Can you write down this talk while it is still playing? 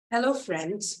Hello,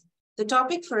 friends. The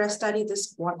topic for our study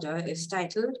this quarter is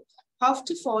titled How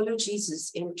to Follow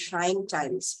Jesus in Trying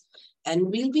Times,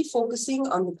 and we'll be focusing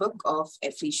on the book of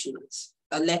Ephesians,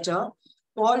 a letter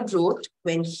Paul wrote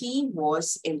when he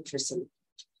was in prison.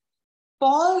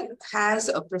 Paul has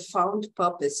a profound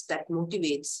purpose that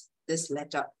motivates this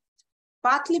letter,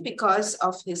 partly because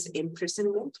of his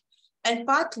imprisonment and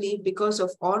partly because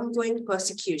of ongoing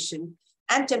persecution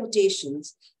and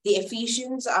temptations. The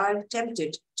Ephesians are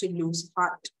tempted to lose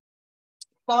heart.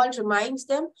 Paul reminds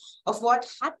them of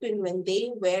what happened when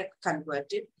they were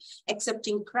converted,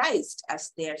 accepting Christ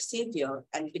as their Savior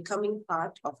and becoming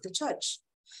part of the church.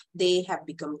 They have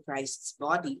become Christ's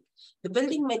body, the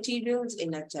building materials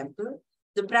in a temple,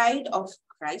 the bride of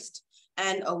Christ,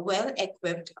 and a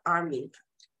well-equipped army.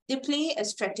 They play a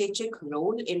strategic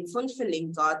role in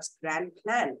fulfilling God's grand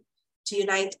plan to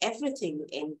unite everything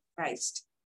in Christ.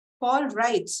 Paul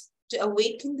writes to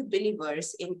awaken the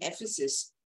believers in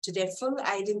Ephesus to their full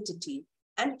identity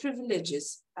and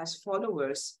privileges as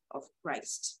followers of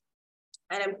Christ.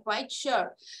 And I'm quite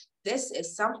sure this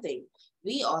is something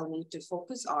we all need to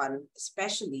focus on,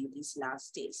 especially these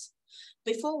last days.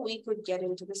 Before we could get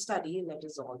into the study, let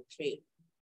us all pray.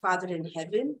 Father in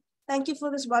heaven, thank you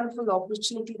for this wonderful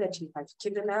opportunity that you have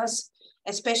given us.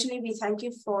 Especially, we thank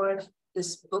you for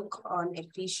this book on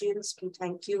Ephesians. We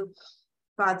thank you,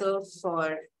 Father,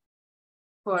 for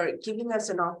giving us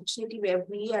an opportunity where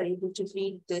we are able to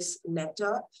read this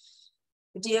letter.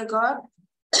 Dear God,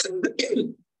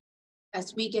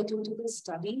 as we get into this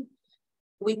study,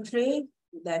 we pray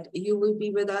that you will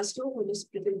be with us, your Holy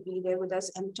Spirit will be there with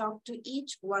us and talk to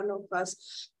each one of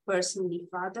us personally.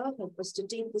 Father, help us to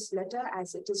take this letter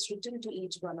as it is written to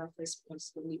each one of us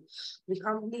personally. We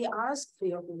humbly ask for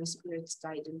your Holy Spirit's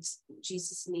guidance. In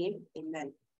Jesus' name,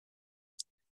 amen.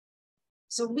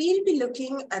 So we'll be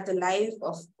looking at the life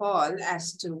of Paul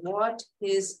as to what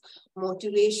his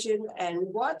motivation and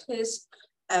what his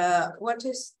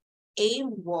aim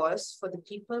was for the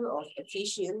people of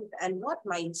Ephesians and what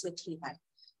mindset he had.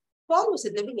 Paul was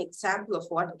a living example of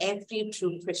what every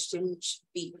true Christian should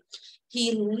be.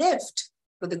 He lived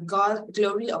for the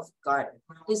glory of God.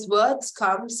 His words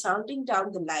come sounding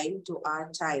down the line to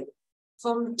our time.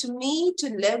 To me, to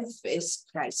live is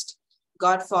Christ.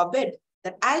 God forbid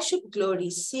that I should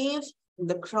glory save in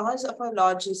the cross of our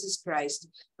Lord Jesus Christ,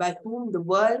 by whom the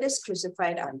world is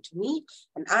crucified unto me,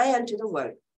 and I unto the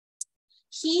world.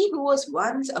 He who was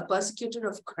once a persecutor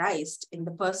of Christ in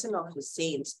the person of his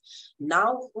saints,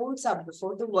 now holds up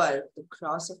before the world the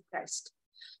cross of Christ.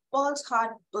 Paul's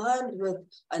heart burned with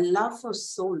a love for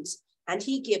souls, and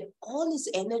he gave all his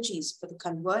energies for the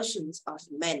conversions of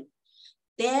men.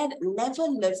 There never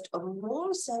lived a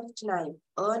more self-denying,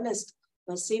 earnest,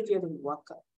 persevering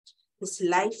worker. His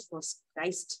life was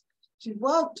Christ. He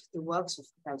worked the works of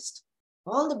Christ.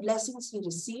 All the blessings he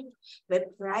received were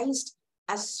prized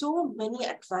as so many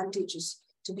advantages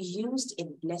to be used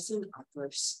in blessing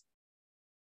others.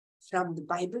 From the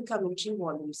Bible Commentary,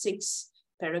 Volume 6,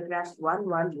 paragraph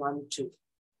 1112.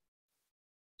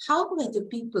 How were the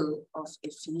people of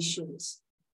Ephesians?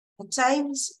 At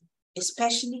times,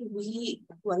 especially we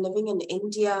who are living in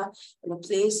India, in a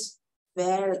place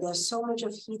where there's so much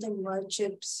of heathen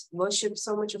worship,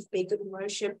 so much of pagan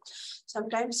worship,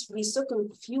 sometimes we're so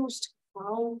confused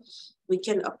how we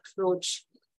can approach.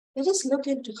 Let us look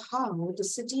into how the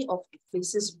city of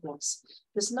Ephesus was.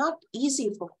 It was not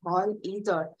easy for Paul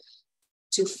either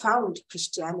to found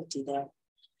Christianity there.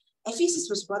 Ephesus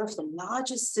was one of the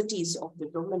largest cities of the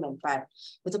Roman Empire,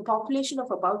 with a population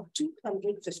of about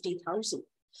 250,000.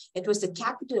 It was the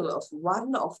capital of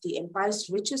one of the empire's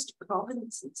richest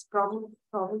provinces,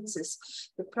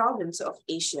 the province of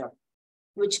Asia,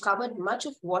 which covered much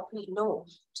of what we know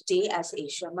today as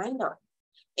Asia Minor.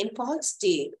 In Paul's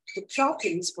day, the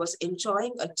province was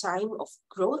enjoying a time of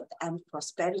growth and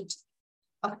prosperity.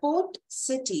 A port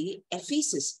city,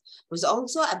 Ephesus, was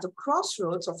also at the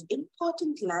crossroads of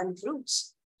important land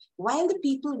routes. While the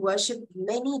people worshipped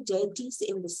many deities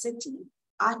in the city,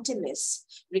 Artemis,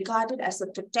 regarded as the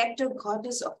protector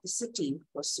goddess of the city,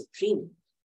 was supreme.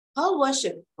 Her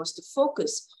worship was the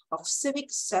focus of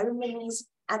civic ceremonies,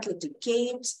 athletic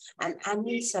games, and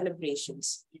annual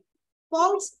celebrations.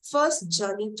 Paul's first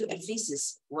journey to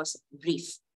Ephesus was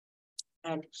brief.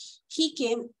 And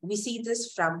we see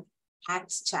this from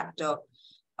Acts chapter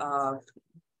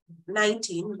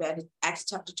 19, Acts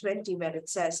chapter 20, where it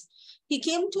says, he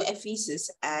came to Ephesus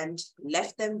and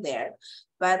left them there,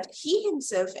 but he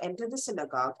himself entered the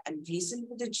synagogue and reasoned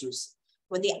with the Jews.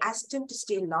 When they asked him to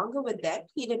stay longer with them,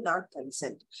 he did not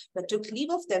consent, but took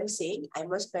leave of them, saying, I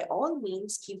must by all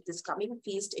means keep this coming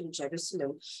feast in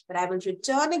Jerusalem, but I will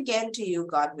return again to you,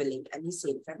 God willing. And he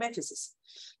sailed from Ephesus.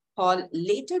 Paul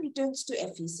later returns to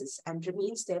Ephesus and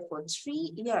remains there for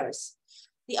 3 years.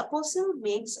 The apostle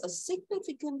makes a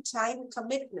significant time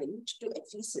commitment to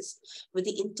Ephesus with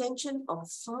the intention of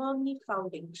firmly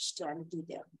founding Christianity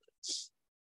there.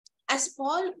 As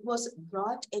Paul was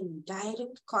brought in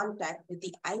direct contact with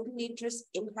the idolatrous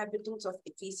inhabitants of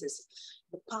Ephesus,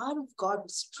 the power of God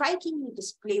was strikingly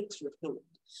displayed through him.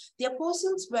 The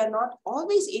apostles were not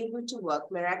always able to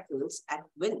work miracles at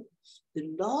will.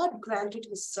 The Lord granted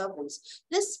his servants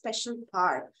this special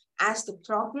power as the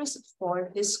progress for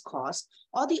his cause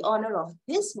or the honor of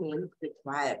his name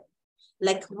required.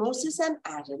 Like Moses and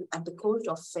Aaron at the court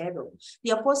of Pharaoh,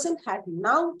 the apostle had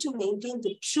now to maintain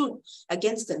the truth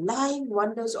against the lying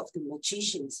wonders of the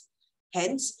magicians.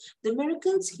 Hence, the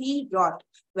miracles he wrought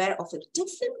were of a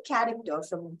different character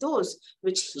from those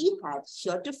which he had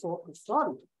heretofore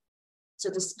performed.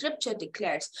 So the scripture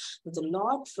declares that the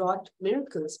Lord wrought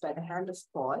miracles by the hand of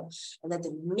Paul, and that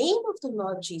the name of the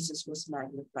Lord Jesus was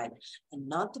magnified, and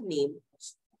not the name of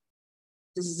Paul.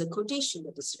 This is a quotation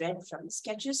that is read from the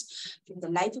Sketches from the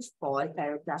Life of Paul,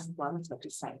 paragraph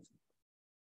 135.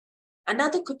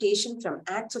 Another quotation from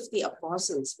Acts of the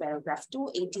Apostles, paragraph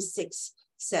 286,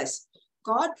 says,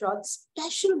 God wrought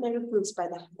special miracles by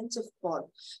the hands of Paul,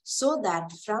 so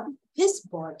that from his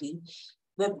body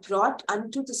were brought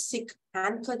unto the sick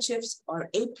handkerchiefs or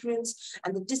aprons,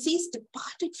 and the disease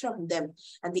departed from them,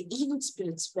 and the evil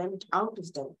spirits went out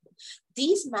of them.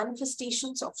 These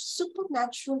manifestations of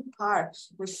supernatural power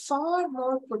were far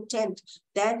more potent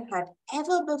than had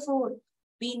ever before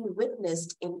been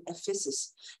witnessed in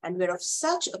Ephesus, and were of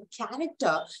such a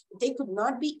character that they could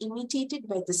not be imitated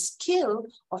by the skill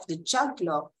of the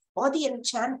juggler or the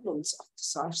enchantments of the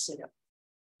sorcerer.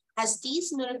 As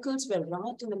these miracles were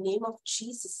wrought in the name of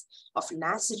Jesus of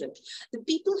Nazareth, the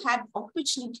people had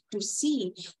opportunity to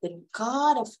see that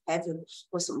God of heaven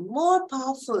was more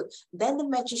powerful than the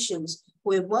magicians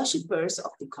who were worshippers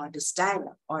of the goddess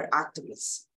Diana or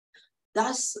Artemis.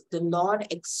 Thus, the Lord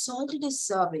exalted his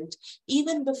servant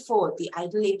even before the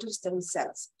idolaters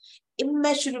themselves,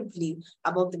 immeasurably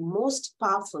above the most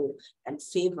powerful and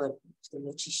favored of the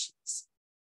magicians.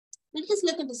 Let us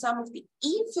look into some of the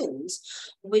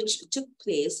events which took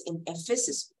place in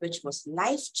Ephesus, which was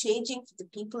life-changing for the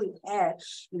people there,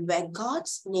 where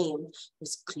God's name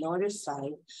was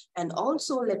glorified. And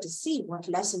also let us see what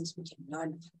lessons we can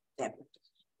learn from them.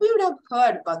 We would have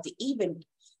heard about the event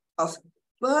of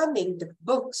burning the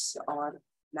books on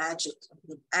magic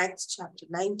in Acts chapter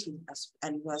 19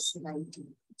 and verse 19.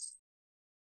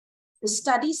 The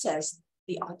study says,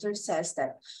 the author says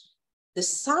that the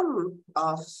sum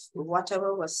of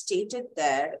whatever was stated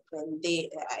there, when they,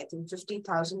 I think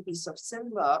 50,000 pieces of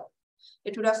silver,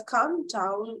 it would have come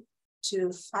down to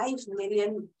 $5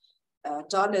 million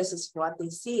is what they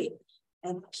say.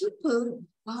 And people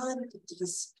burned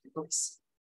these books.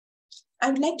 I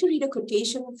would like to read a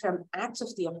quotation from Acts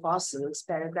of the Apostles,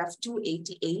 paragraph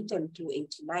 288 and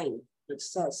 289, which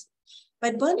says, by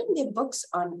burning their books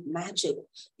on magic,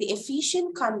 the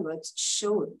Ephesian converts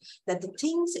showed that the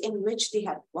things in which they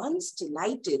had once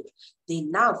delighted, they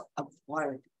now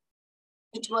abhorred.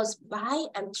 It was by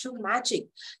and through magic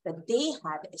that they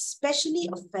had especially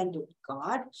offended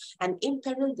God and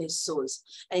imperiled their souls,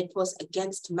 and it was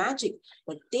against magic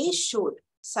that they showed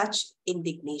such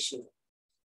indignation.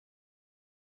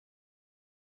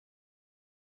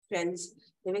 Friends,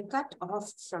 they were cut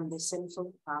off from the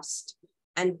sinful past.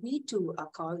 And we too are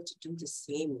called to do the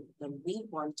same when we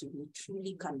want to be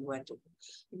truly converted.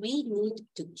 We need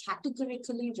to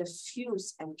categorically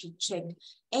refuse and reject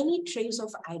any trace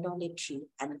of idolatry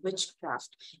and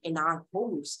witchcraft in our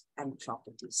homes and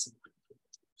properties.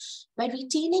 By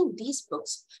retaining these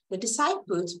books, the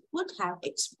disciples would have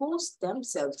exposed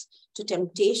themselves to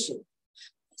temptation.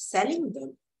 By selling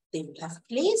them, they would have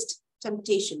placed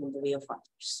temptation in the way of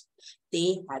others.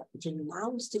 They had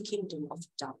renounced the kingdom of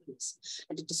darkness,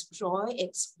 and to destroy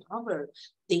its power,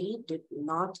 they did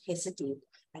not hesitate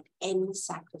at any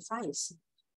sacrifice.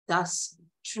 Thus,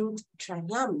 truth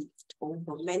triumphed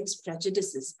over men's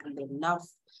prejudices and their love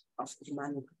of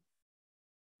money.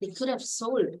 They could have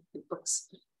sold the books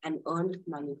and earned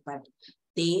money, but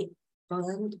they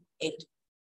burned it.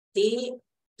 The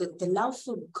love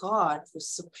for God was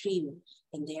supreme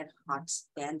in their hearts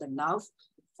than the love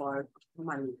for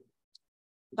money.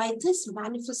 By this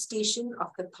manifestation of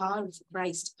the power of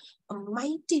Christ, a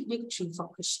mighty victory for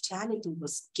Christianity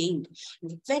was gained in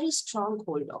the very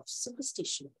stronghold of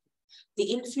superstition.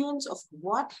 The influence of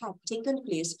what had taken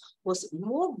place was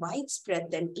more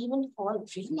widespread than even Paul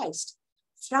realized.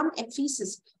 From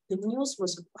Ephesus, the news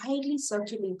was widely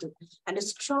circulated, and a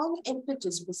strong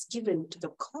impetus was given to the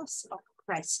cause of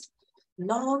Christ.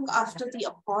 Long after the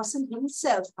apostle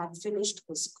himself had finished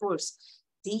his course,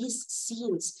 these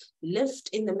scenes lived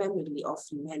in the memory of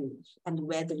men and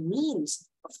were the means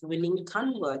of winning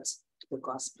converts to the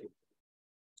gospel.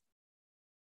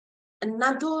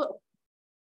 Another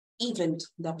event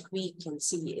that we can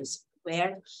see is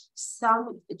where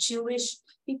some Jewish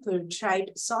people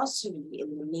tried sorcery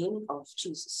in the name of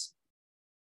Jesus.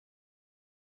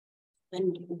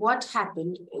 And what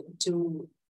happened to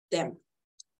them?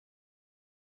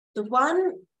 The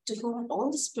one to whom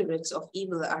all the spirits of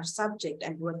evil are subject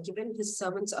and who had given his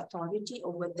servants authority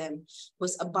over them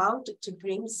was about to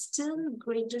bring still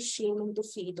greater shame and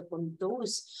defeat upon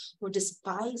those who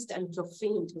despised and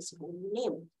profaned his holy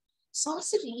name.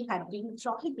 Sorcery had been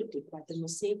prohibited by the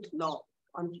Mosaic law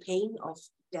on pain of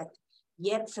death,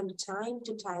 yet from time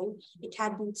to time it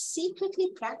had been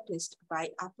secretly practiced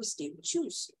by apostate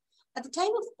Jews. At the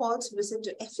time of Paul's visit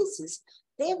to Ephesus,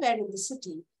 they were in the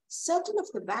city certain of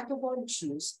the vagabond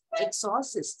Jews,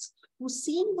 exorcists, who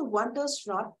seeing the wonders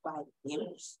wrought by him,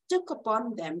 took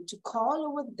upon them to call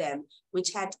over them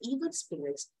which had evil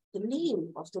spirits the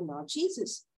name of the Lord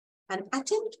Jesus. An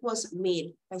attempt was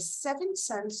made by 7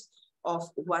 sons of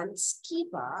one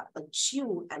Sceva, a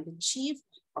Jew and the chief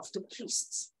of the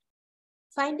priests.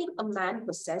 Finding a man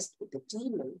possessed with a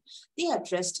demon, they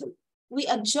addressed him, "We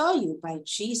adjure you by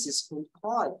Jesus whom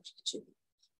Paul preached."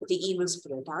 The evil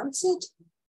spirit answered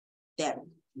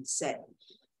them and said,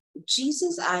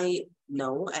 "Jesus I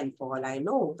know and Paul I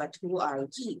know, but who are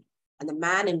ye?" And the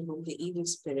man in whom the evil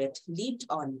spirit leaped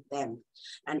on them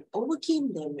and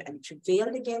overcame them and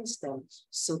prevailed against them.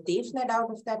 So they fled out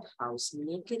of that house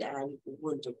naked and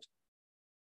wounded.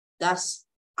 Thus,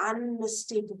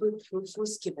 unmistakable proof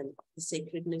was given of the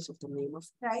sacredness of the name of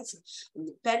Christ and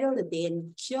the peril that they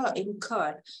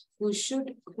incurred who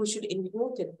should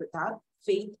invoke it without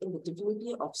faith in the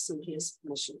divinity of Cecilia's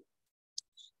mission.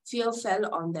 Fear fell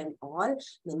on them all.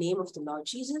 The name of the Lord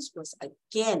Jesus was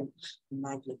again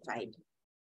magnified.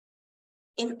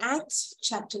 In Acts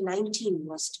chapter 19,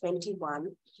 verse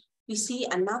 21, we see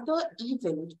another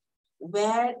event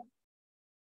where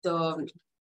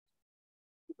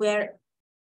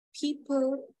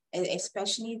people,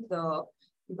 especially the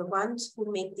ones who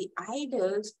make the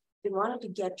idols, they wanted to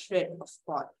get rid of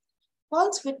Paul.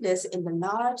 Paul's witness in the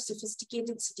large,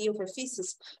 sophisticated city of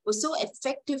Ephesus was so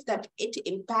effective that it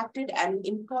impacted an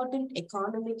important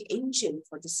economic engine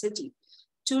for the city.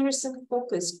 Tourism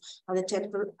focused on the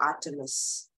temple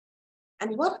Artemis.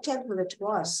 And what temple it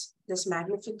was? This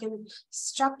magnificent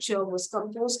structure was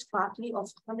composed partly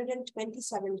of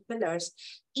 127 pillars,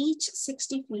 each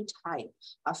 60 feet high,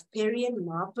 of Parian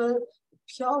marble,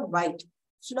 pure white,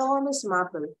 flawless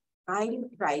marble, highly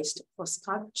prized for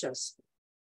sculptures.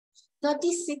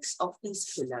 36 of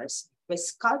these pillars were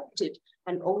sculpted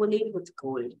and overlaid with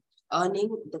gold, earning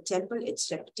the temple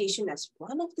its reputation as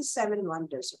one of the 7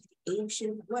 wonders of the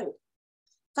ancient world.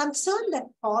 Concerned that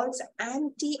Paul's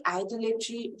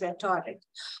anti-idolatry rhetoric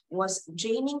was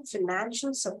draining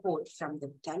financial support from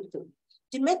the temple,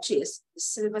 Demetrius, the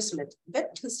silversmith,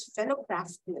 whipped his fellow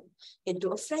craftsmen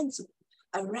into a frenzy.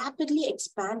 A rapidly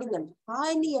expanding and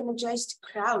highly energized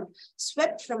crowd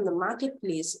swept from the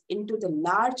marketplace into the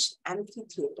large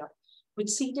amphitheater, which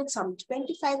seated some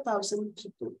 25,000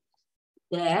 people.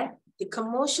 There, the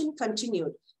commotion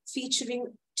continued,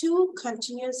 featuring 2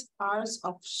 continuous hours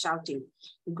of shouting,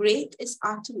 "Great is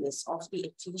Artemis of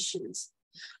the Ephesians,"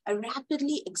 a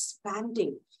rapidly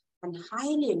expanding and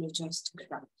highly energized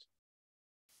crowd.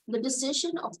 The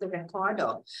decision of the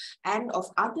recorder and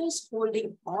of others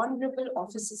holding honorable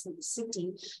offices in the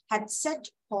city had set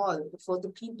Paul before the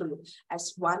people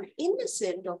as one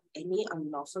innocent of any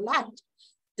unlawful act.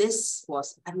 This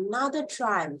was another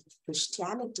triumph of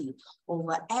Christianity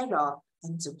over error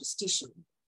and superstition.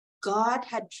 God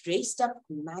had raised up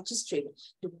a magistrate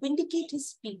to vindicate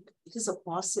his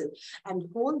apostle and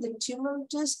hold the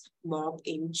tumultuous mob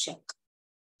in check.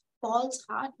 Paul's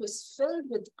heart was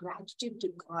filled with gratitude to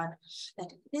God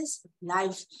that his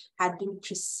life had been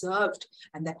preserved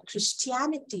and that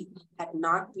Christianity had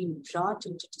not been brought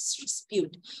into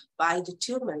disrepute by the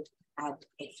tumult at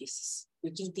Ephesus.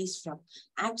 We read these from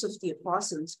Acts of the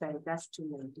Apostles, paragraph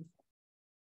 294.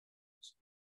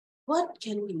 What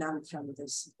can we learn from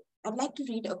this? I'd like to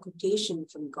read a quotation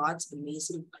from God's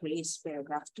Amazing Grace,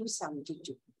 paragraph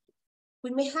 272. We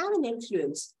may have an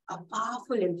influence, a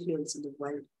powerful influence in the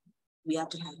world. We are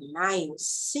to have lives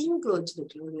single to the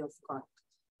glory of God.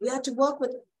 We are to work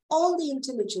with all the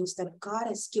intelligence that God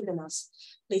has given us,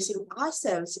 placing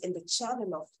ourselves in the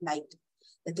channel of light,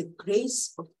 that the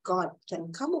grace of God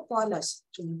can come upon us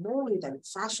to mold and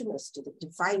fashion us to the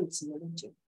divine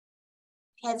similitude.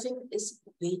 Heaven is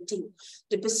waiting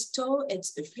to bestow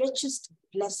its richest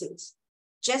blessings,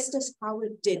 just as how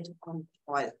it did on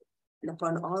Paul and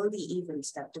upon all the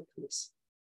events that took place.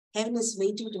 Heaven is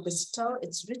waiting to bestow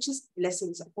its richest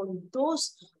blessings upon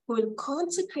those who will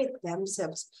consecrate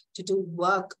themselves to do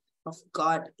work of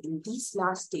God in these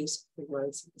last days of the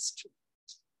world's history.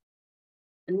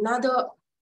 Another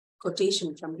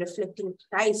quotation from Reflecting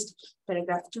Christ,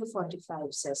 paragraph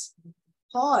 245 says,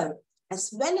 Paul,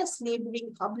 as well as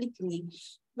laboring publicly,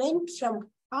 went from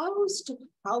house to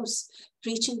house,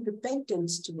 preaching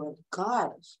repentance toward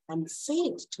God and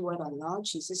faith toward our Lord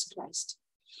Jesus Christ.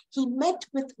 He met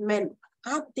with men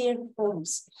at their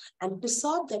homes and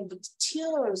besought them with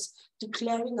tears,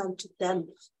 declaring unto them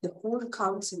the whole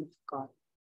counsel of God.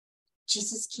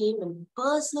 Jesus came in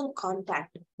personal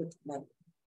contact with men.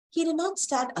 He did not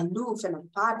stand aloof and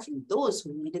apart from those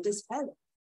who needed his help.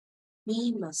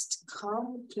 We must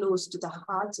come close to the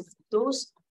hearts of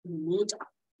those who need our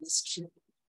ministry.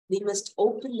 We must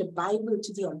open the Bible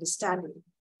to the understanding,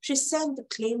 present the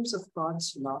claims of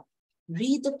God's law,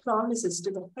 read the promises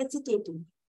to the hesitating,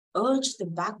 urge the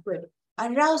backward,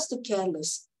 arouse the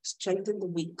careless, strengthen the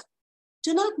weak.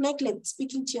 Do not neglect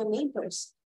speaking to your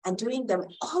neighbors and doing them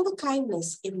all the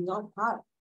kindness in your heart.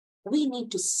 We need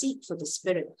to seek for the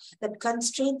Spirit that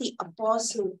constrained the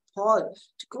Apostle Paul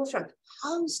to go from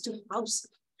house to house,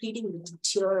 pleading with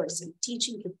tears and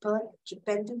teaching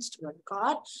repentance toward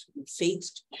God and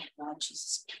faith to our Lord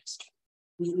Jesus Christ.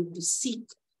 We need to seek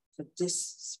for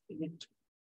this Spirit.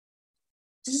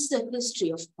 This is the history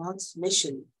of Paul's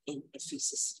mission in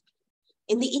Ephesus.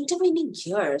 In the intervening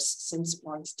years since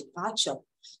Paul's departure,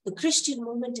 the Christian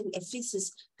movement in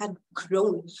Ephesus had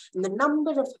grown, and the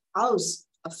number of house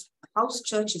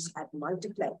churches had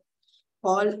multiplied.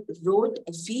 Paul wrote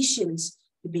Ephesians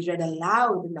to be read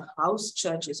aloud in the house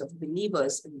churches of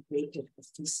believers in greater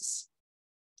Ephesus.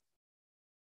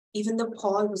 Even though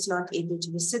Paul was not able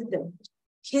to visit them,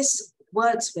 his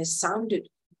words were sounded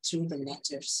through the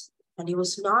letters, and he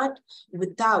was not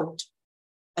without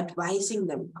advising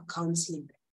them or counseling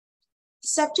them. The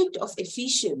subject of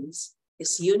Ephesians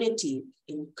is unity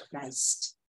in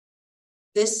Christ.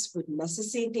 This would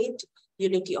necessitate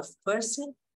unity of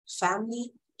person,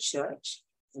 family, church,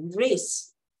 and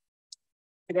race.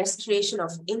 The restoration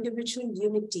of individual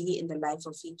unity in the life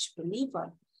of each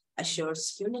believer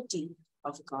assures unity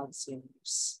of God's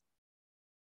universe.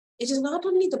 It is not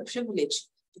only the privilege,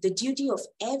 but the duty of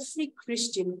every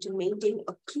Christian to maintain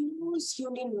a close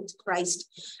union with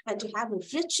Christ and to have a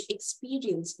rich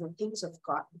experience in the things of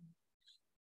God.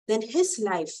 Then his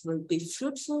life will be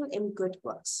fruitful in good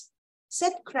works.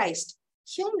 Said Christ,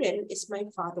 "Herein is my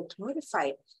Father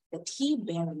glorified, that he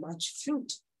bear much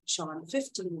fruit." John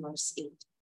 15, verse 8.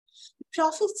 The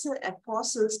prophets and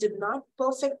apostles did not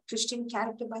perfect Christian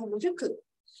character by miracle.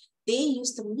 They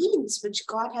used the means which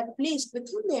God had placed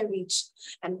within their reach,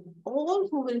 and all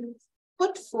who will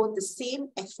put forth the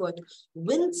same effort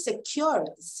will secure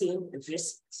the same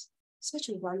results. Such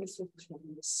a wonderful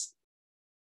promise.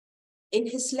 In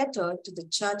his letter to the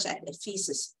church at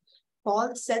Ephesus,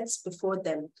 Paul sets before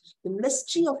them the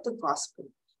mystery of the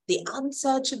gospel, the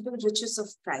unsearchable riches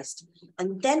of Christ,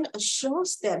 and then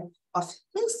assures them of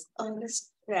his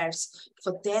earnest prayers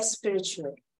for their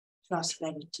spiritual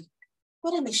prosperity.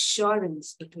 What an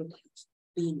assurance it would have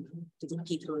been to the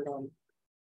people then.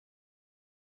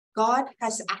 God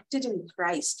has acted in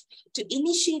Christ to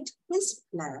initiate his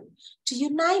plan to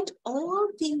unite all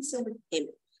things in him,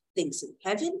 things in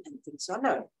heaven and things on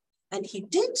earth. And he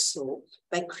did so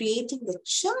by creating the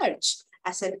church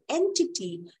as an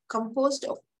entity composed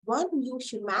of one new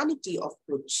humanity of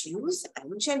both Jews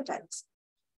and Gentiles.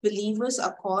 Believers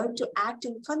are called to act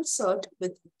in concert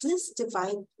with this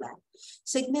divine plan,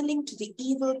 signaling to the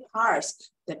evil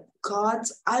powers that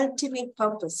God's ultimate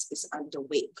purpose is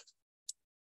underway.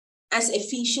 As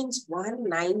Ephesians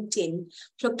 1:9-10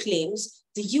 proclaims,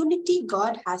 the unity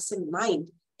God has in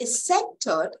mind is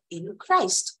centered in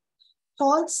Christ.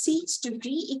 Paul seeks to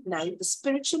reignite the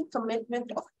spiritual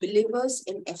commitment of believers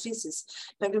in Ephesus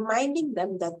by reminding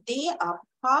them that they are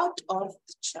part of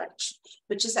the church,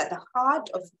 which is at the heart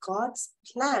of God's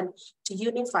plan to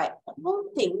unify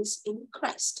all things in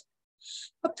Christ.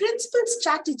 A principal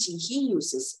strategy he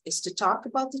uses is to talk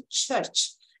about the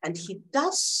church, and he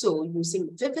does so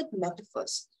using vivid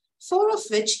metaphors, 4 of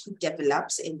which he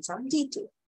develops in some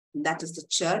detail. And that is the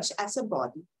church as a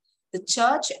body, the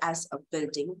church as a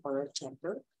building or a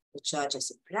temple, the church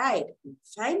as a bride, and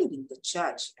finally the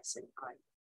church as an army.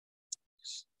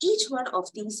 Each one of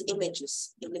these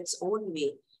images, in its own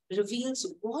way,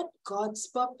 reveals what God's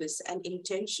purpose and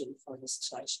intention for his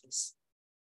church is.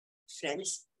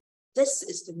 Friends, this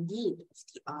is the need of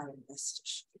the hour and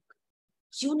message.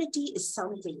 Unity is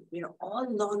something we are all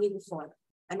longing for,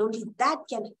 and only that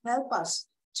can help us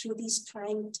through these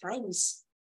trying times.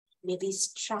 May we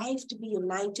strive to be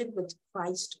united with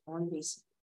Christ always,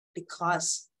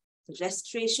 because the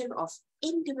restoration of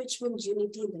individual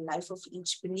unity in the life of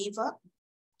each believer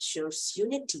shows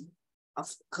unity of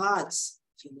God's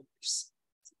universe.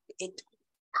 It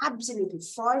absolutely,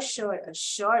 for sure,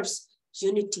 assures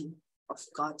unity of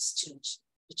God's church,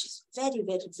 which is very,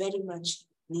 very, very much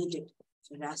needed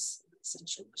for us as a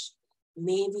church.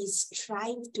 May we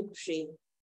strive to pray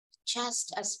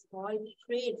just as Paul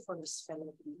prayed for his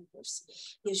fellow believers.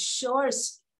 He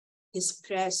assures his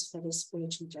prayers for his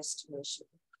spiritual restoration.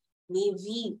 May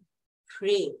we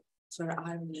pray for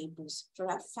our neighbors, for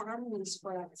our families,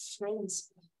 for our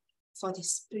friends, for the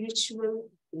spiritual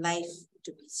life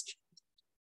to be strengthened.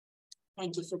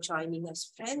 Thank you for joining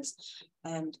us, friends.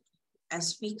 And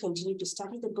as we continue to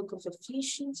study the book of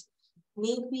Ephesians,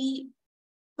 may we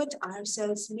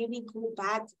go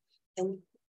back and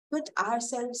put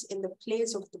ourselves in the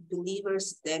place of the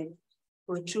believers then,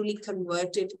 who are truly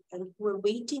converted and who are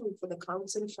waiting for the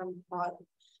counsel from God.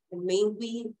 And may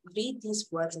we read these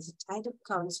words as a tide of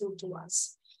counsel to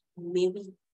us. And may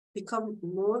we become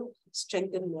more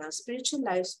strengthened, may our spiritual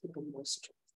lives become more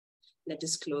strengthened. Let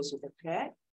us close with a prayer.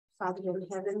 Father in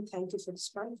heaven, thank you for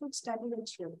this wonderful study that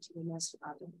you have given us,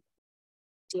 Father.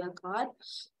 Dear God,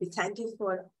 we thank you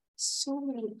for so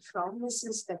many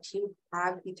promises that you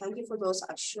have. We thank you for those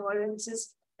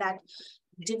assurances that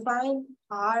divine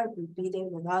power will be there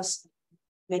with us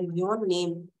when your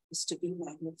name is to be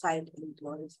magnified and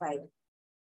glorified.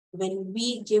 When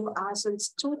we give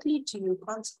ourselves totally to you,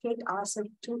 consecrate ourselves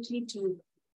totally to you,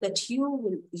 that you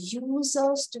will use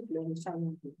us to glorify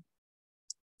you.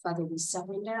 Father, we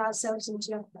surrender ourselves into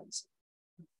your hands.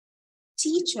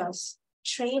 Teach us,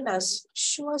 train us,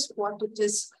 show us what it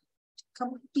is to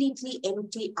completely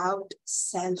empty out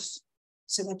self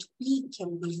so that we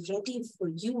can be ready for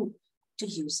you to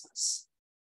use us.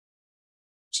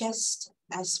 Just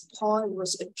as Paul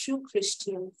was a true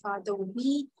Christian, Father,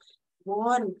 we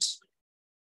want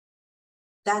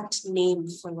that name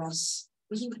for us.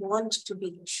 We want to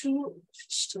be true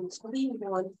Christians. We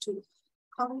want to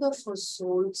hunger for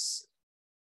souls.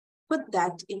 Put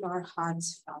that in our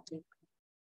hearts, Father,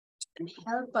 and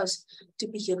help us to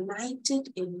be united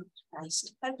in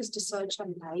Christ. Help us to search our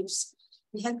lives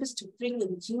and help us to bring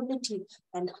in unity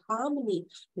and harmony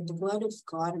with the word of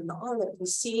God and all that we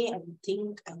say and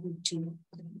think and do,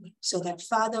 so that,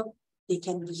 Father, there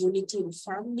can be unity in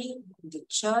family, in the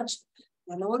church,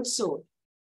 and also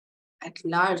at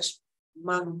large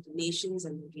among the nations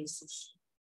and the races.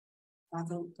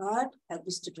 Father God, help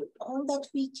us to do all that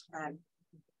we can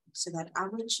so that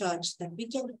our church, that we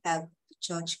can help the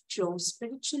church grow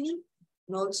spiritually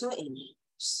and also in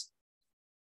lives.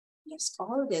 Yes,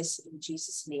 all this in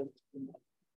Jesus' name. Amen.